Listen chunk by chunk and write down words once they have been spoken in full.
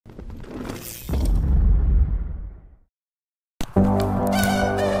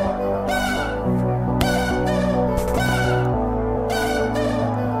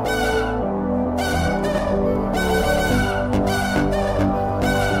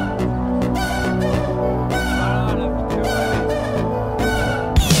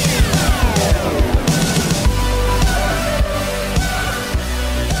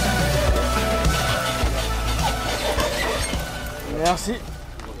Merci.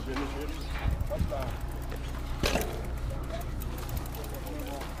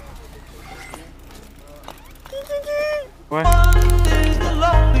 Ouais.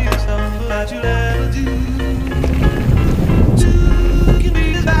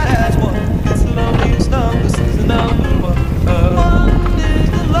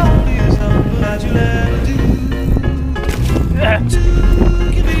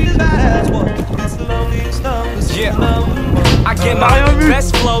 I get my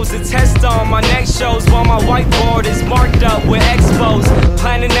best flows and test on my next shows while my whiteboard is marked up with expos.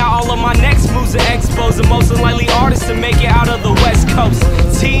 Planning out all of my next moves and expos. The most unlikely artist to make it out of the West Coast.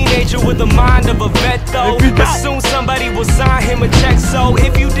 Teenager with the mind of a vet though, but soon somebody will sign him a check. So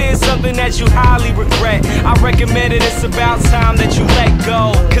if you did something that you highly regret, I recommend it, it's about time that you let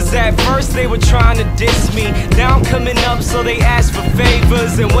go. Cause at first they were trying to diss me, now I'm coming up so they ask for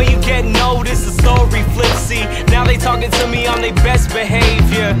favors. And when you get noticed, the story flips. See, now they talking to me on their best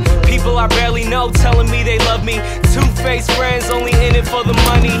behavior. People I barely know telling me they love me. Two-faced friends only in it for the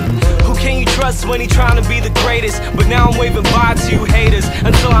money. Who can you trust when he trying to be the greatest? But now I'm waving bye to you haters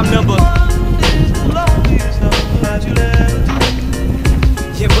until I'm number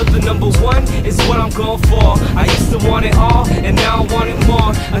yeah, but the number one is what I'm going for. I used to want it all, and now I want it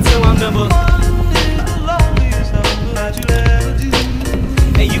more. Until I'm number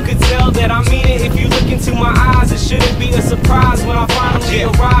and you can tell that I mean it if you look into my eyes. It shouldn't be a surprise when I finally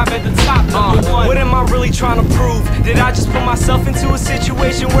arrive at the top, number one. What am I really trying to prove? Did I just put myself into a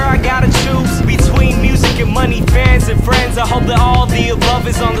situation where I gotta choose between music and money, fans and friends? I hope that all the above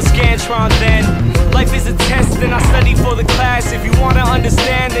is on the Scantron then. Life is a test and I study for the class. If you wanna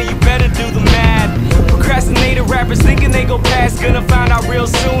understand, then you better do the math. Procrastinated rappers thinking they go past, gonna find out real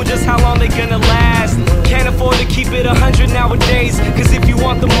soon just how long they gonna last. Can't afford to keep it 100 nowadays, cause if you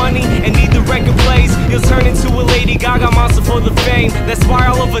want the money and need the record plays, you'll turn into a Lady Gaga monster for the fame. That's why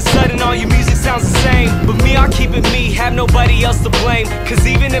all of a sudden all your music sounds the same. But me, I'll keep it me, have nobody else to blame. Cause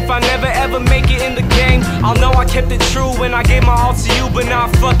even if I never ever make it in the game, I'll know I kept it true when I gave my all to you. But nah,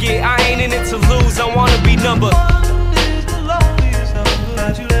 fuck it, I ain't in it to lose, I wanna be number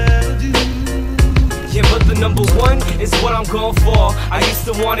yeah, but the number one is what I'm going for. I used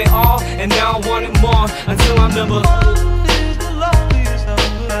to want it all, and now I want it more. Until I'm number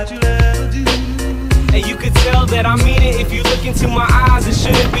and you can tell that I mean it if you look into my eyes. It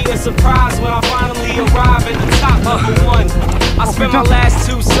shouldn't be a surprise when I finally arrive at the top, number one. I spent my last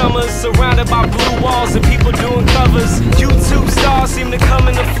 2 summers surrounded by blue walls and people doing covers. YouTube stars seem to come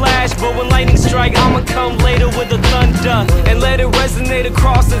in a flash, but when lightning strike, I'ma come later with the thunder and let it resonate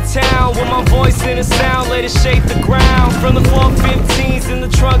across the town. With my voice in a sound, let it shake the ground. From the 415s in the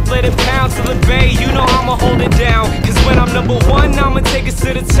trunk, let it pound to the bay. You know I'ma hold it down, cause when I'm number one, I'ma take us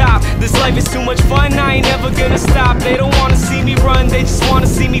to the top. This life is too much fun, I ain't never gonna stop. They don't wanna see me run, they just wanna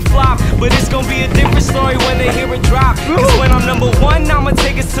see me flop. But it's gonna be a different story when they hear it drop. Cause when I'm number one, I'ma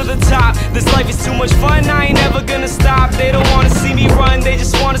take us to the top. This life is too much fun, I ain't never gonna stop. They don't wanna see me run, they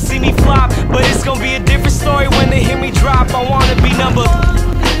just wanna see me flop. But it's gonna be a different story when they hear me drop. I wanna be number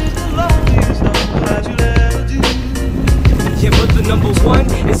yeah, but the number one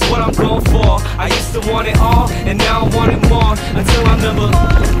is what I'm going for. I used to want it all, and now I want it more. Until I'm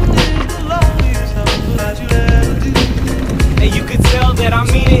number and you can tell that I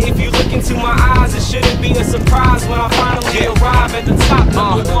mean it if you look into my eyes. It shouldn't be a surprise when I finally arrive at the top,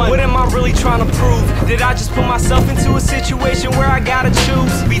 number one. What am I really trying to prove? Did I just put myself into a situation where I gotta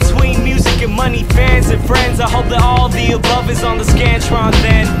choose between music and money, fans and friends? I hope that all the above is on the Scantron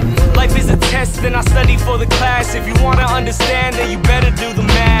then. Life is a test and I study for the class. If you wanna understand, then you better do the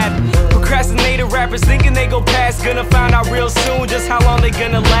math. Procrastinated rappers thinking they go past, gonna find out real soon just how long they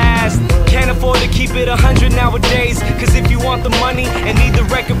gonna last. Can't afford to keep it 100 nowadays, cause if you want the money and need the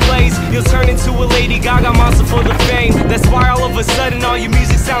record plays, you'll turn into a Lady Gaga monster for the fame. That's why all of a sudden all your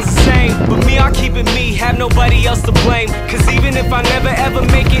music sounds the same. But me, I'll keep it me, have nobody else to blame. Cause even if I never ever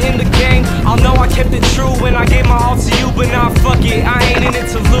make it in the game, I'll know I kept it true when I gave my all to you. But nah, fuck it, I ain't in it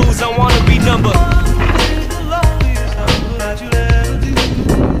to lose, I wanna be number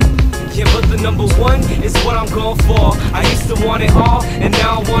yeah, but the number one is what I'm going for. I used to want it all, and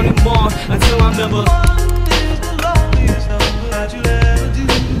now I want it more. Until I'm number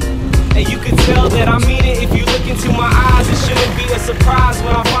and you can tell that I mean it if you look into my eyes. It shouldn't be a surprise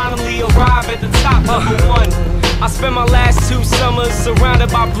when I finally arrive at the top, number one. I spent my last 2 summers surrounded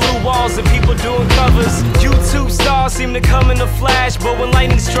by blue walls and people doing covers. YouTube stars seem to come in a flash, but when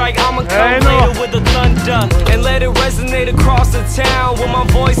lightning strike, I'ma come later with the thunder and let it resonate across the town. With my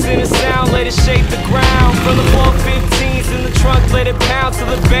voice in a sound, let it shake the ground. From the 415s in the trunk, let it pound to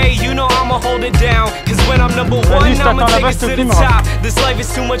the bay. You know I'ma hold it down. Cause when I'm number one, I'ma take it to the top. This life is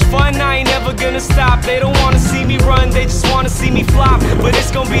too much fun, I ain't never gonna stop. They don't wanna see me run, they just wanna see me flop. But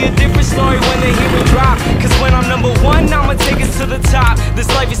it's gonna be a different story when they hear me drop. Cause when I'm number one, I'ma take it to the top. This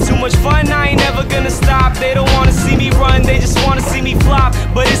life is too much fun, I ain't never gonna stop. They don't wanna see me run, they just wanna see me flop.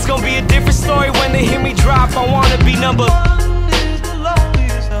 But it's gonna be a different story when they hear me drop. I wanna be number one is the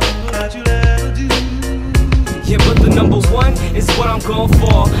loneliest number that you'll ever do. Yeah, but the number one is what I'm going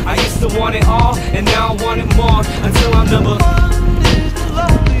for. I used to want it all, and now I want it more. Until I'm number one is the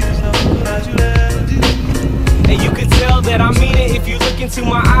loneliest number that you'll ever do. And you can tell that I mean it if you look into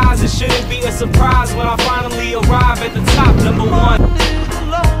my eyes. It shouldn't be a surprise when I finally arrive at the top. Number one is the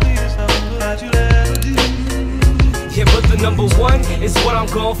loneliest number that you'll ever do. Yeah, but the number one is what I'm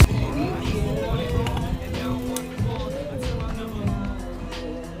going for.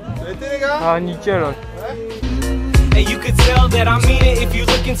 Ah, nickel. And you can tell that I mean it if you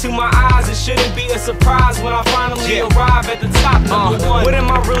look into my eyes. It shouldn't be a surprise when I finally arrive at the top. Number one. What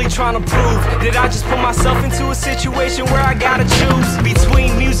am I really trying to prove? Did I just put myself into a situation where I gotta choose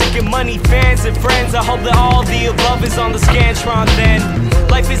between music and money, fans and friends? I hope that all the above is on the Scantron then.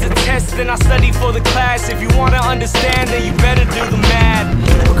 Life is a test and I study for the class. If you wanna understand, then you better do the math.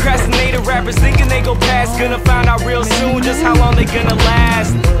 Procrastinator rappers thinking they go past, gonna find out real soon just how long they gonna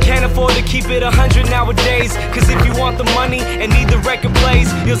last. Can't afford to keep it 100 nowadays, cause if you want the money and need the record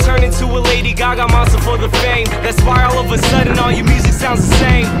plays, you'll turn into a Lady Gaga monster for the fame. That's why all of a sudden all your music sounds the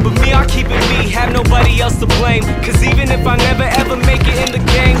same. But me, I keep it me, have nobody else to blame. Cause even if I never ever make it in the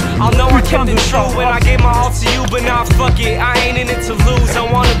game, I'll know I kept it true when I gave my all to you. But nah, fuck it, I ain't in it to lose. I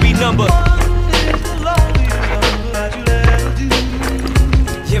wanna be number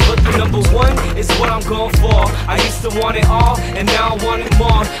yeah, but the number one is what I'm going for. I used to want it all, and now I want it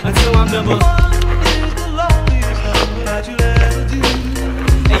more. Until I'm number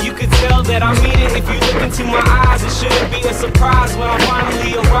and you can tell that I mean it if you look into my eyes. It shouldn't be a surprise when I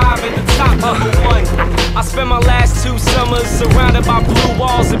finally arrive at the top. Number one. I spent my last 2 summers surrounded by blue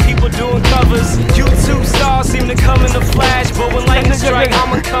walls and people doing covers. YouTube stars seem to come in a flash, but when lightning strike,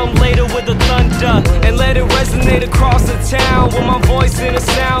 I'ma come later with the thunder and let it resonate across the town. With my voice in a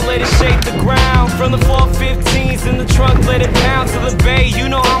sound, let it shake the ground. From the 415s in the trunk, let it pound to the bay. You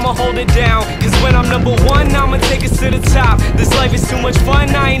know I'ma hold it down. Cause when I'm number one, I'ma take it to the top. This life is too much fun,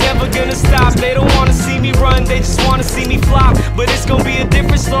 I ain't never gonna stop. They don't wanna see me run, they just wanna see me flop. But it's gonna be a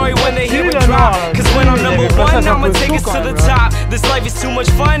different story when they hear it drop. Cause when I'm number one, I'ma take it to the top. This life is too much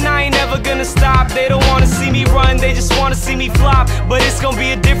fun, I ain't never gonna stop. They don't wanna see me run, they just wanna see me flop. But it's gonna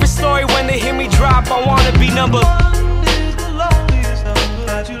be a different story when they hear me drop. I wanna be number one is the loneliest number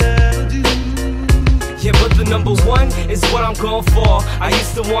that you'll ever do. Yeah, but the number one is what I'm going for. I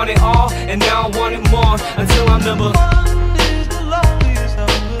used to want it all, and now I want it more. Until I'm number one is the loneliest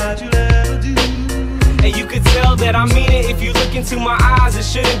number that you'll ever do. And you can tell that I mean it if you look into my eyes. It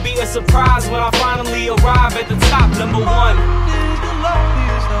shouldn't be a surprise when I finally arrive at the top. Number one is the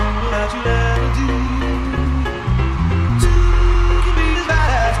loneliest number that you'll ever do. 2 can be as bad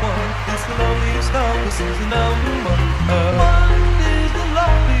as 1. It's the loneliest number, this is the number 1.